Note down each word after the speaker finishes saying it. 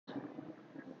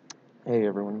Hey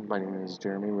everyone, my name is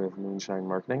Jeremy with Moonshine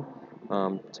Marketing.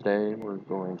 Today we're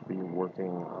going to be working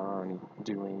on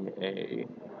doing a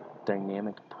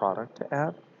dynamic product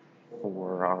ad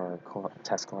for our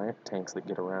test client, Tanks That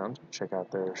Get Around. Check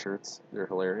out their shirts, they're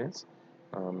hilarious.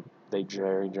 They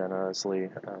very generously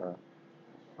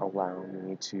allow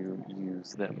me to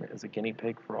use them as a guinea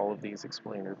pig for all of these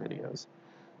explainer videos.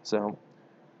 So,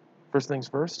 first things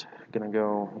first, gonna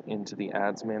go into the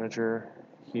ads manager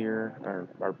here,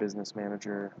 our business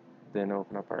manager, then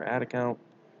open up our ad account.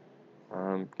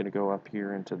 I'm going to go up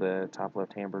here into the top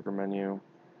left hamburger menu,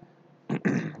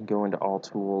 go into all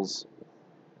tools,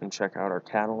 and check out our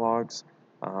catalogs.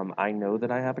 I know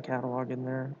that I have a catalog in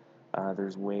there.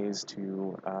 There's ways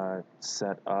to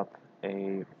set up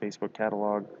a Facebook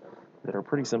catalog that are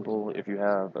pretty simple if you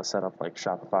have a setup like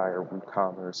Shopify or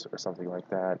WooCommerce or something like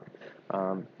that.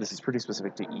 This is pretty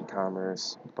specific to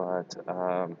e-commerce, but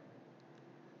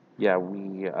yeah,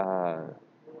 we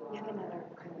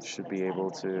should be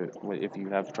able to, if you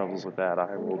have troubles with that,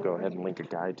 I will go ahead and link a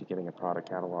guide to getting a product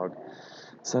catalog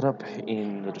set up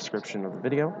in the description of the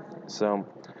video. So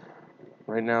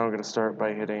right now I'm going to start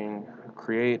by hitting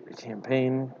create a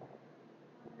campaign,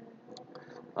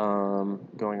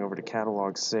 going over to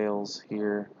catalog sales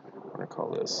here.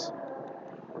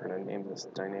 We're going to name this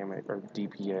dynamic or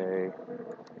DPA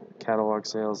catalog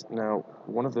sales. Now,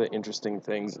 one of the interesting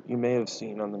things you may have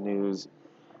seen on the news,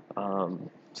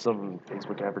 some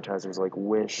Facebook advertisers like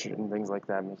Wish and things like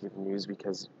that make it news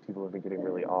because people have been getting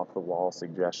really off the wall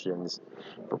suggestions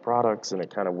for products, and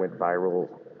it kind of went viral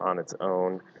on its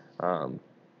own, um,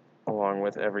 along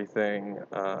with everything,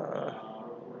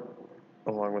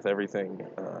 along with everything,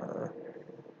 uh,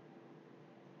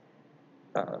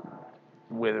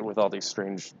 with all these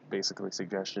strange, basically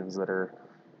suggestions that are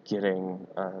getting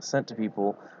sent to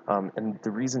people. And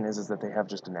the reason is that they have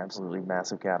just an absolutely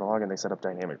massive catalog, and they set up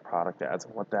dynamic product ads.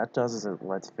 And what that does is it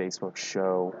lets Facebook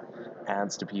show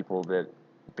ads to people that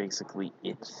basically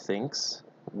it thinks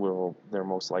they're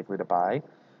most likely to buy,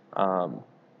 um,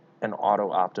 and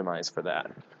auto optimize for that.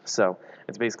 So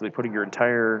it's basically putting your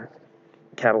entire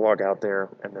catalog out there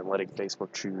and then letting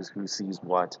Facebook choose who sees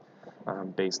what,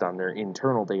 based on their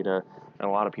internal data. And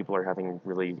a lot of people are having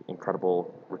really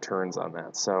incredible returns on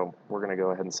that. So we're going to go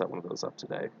ahead and set one of those up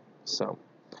today. So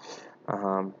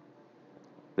um,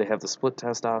 they have the split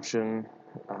test option.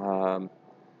 Um,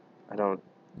 I don't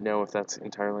know if that's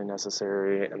entirely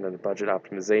necessary. And then the budget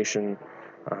optimization,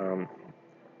 um,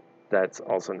 that's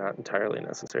also not entirely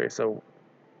necessary. So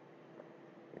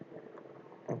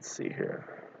let's see here.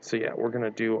 So yeah, we're going to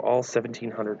do all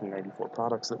 1,794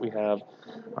 products that we have.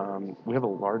 We have a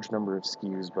large number of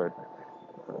SKUs, but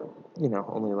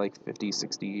only like 50,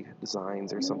 60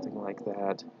 designs or something like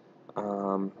that.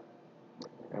 Um,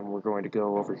 and we're going to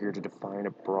go over here to define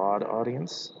a broad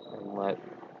audience and let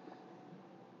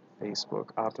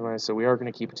Facebook optimize. So we are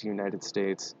going to keep it to United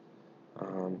States,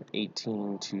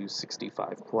 18 to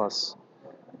 65 plus.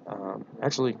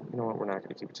 Actually, you know what? We're not going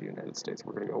to keep it to United States.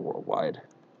 We're going to go worldwide.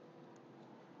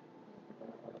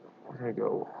 We're going to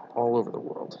go all over the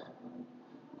world.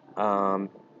 Um,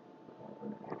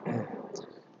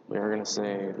 we are going to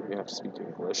say that we have to speak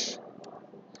English.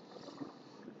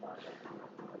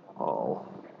 All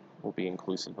will be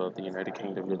inclusive of the United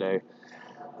Kingdom today.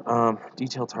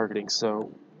 Detail targeting.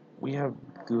 So we have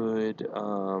good.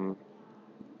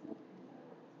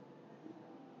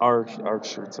 Our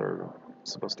shirts are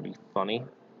supposed to be funny.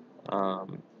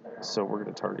 Um, so we're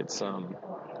going to target some.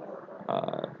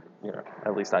 Uh,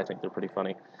 at least I think they're pretty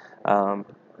funny. Um,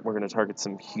 we're going to target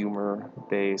some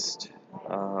humor-based.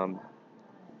 Um,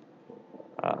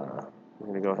 we're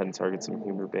going to go ahead and target some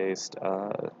humor-based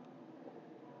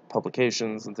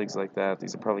publications and things like that.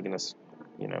 These are probably going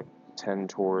to, tend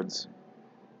towards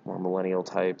more millennial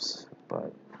types,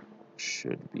 but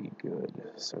should be good.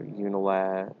 So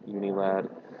Unilad,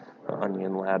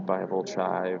 Onion Lad, Bible,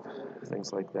 Chive,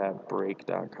 things like that,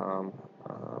 Break.com,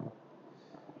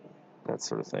 that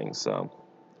sort of thing. So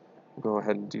we'll go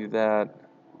ahead and do that.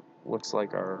 Looks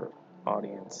like our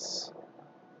audience,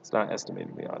 it's not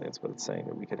estimating the audience, but it's saying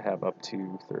that we could have up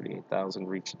to 38,000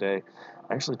 reach a day.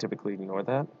 I actually typically ignore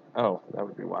that. Oh, that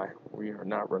would be why. We are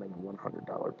not running a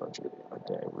 $100 budget a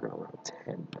day. We're going to run a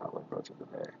 $10 budget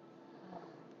a day.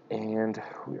 And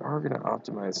we are going to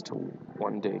optimize to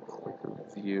 1-day clicker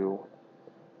view,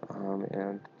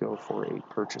 and go for a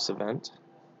purchase event.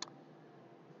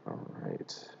 All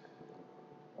right.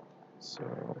 So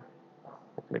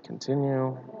we're going to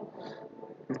continue.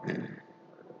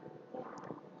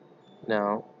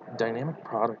 Now, dynamic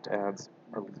product ads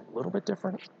are a little bit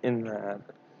different in that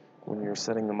when you're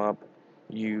setting them up,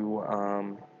 you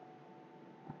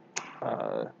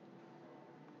uh,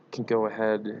 can go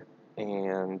ahead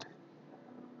and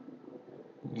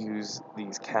use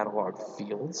these catalog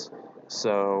fields.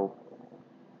 So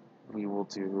we will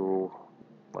do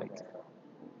like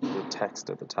the text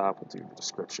at the top will do the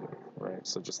description, right?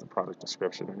 So just the product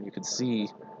description, and you can see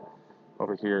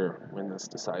over here when this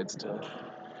decides to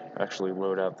actually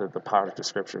load up that the product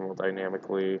description will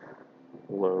dynamically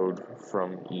load uh,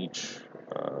 from each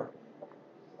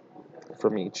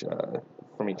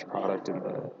from each product in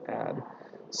the ad.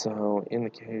 So in the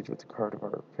cage with the card of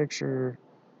our picture,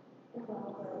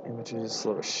 images,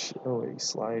 show a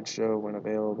slideshow when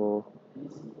available.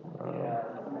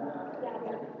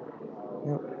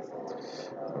 Yep.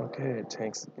 Okay,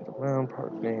 tanks to get around,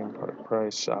 product name, product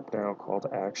price, shop now, call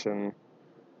to action,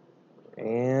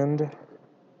 and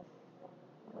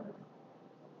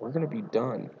we're going to be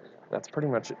done. That's pretty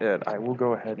much it. I will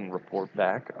go ahead and report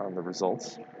back on the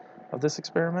results of this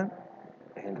experiment,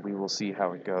 and we will see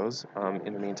how it goes.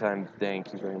 In the meantime,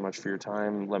 thank you very much for your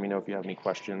time. Let me know if you have any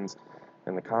questions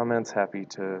in the comments. Happy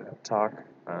to talk.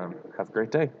 Have a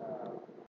great day.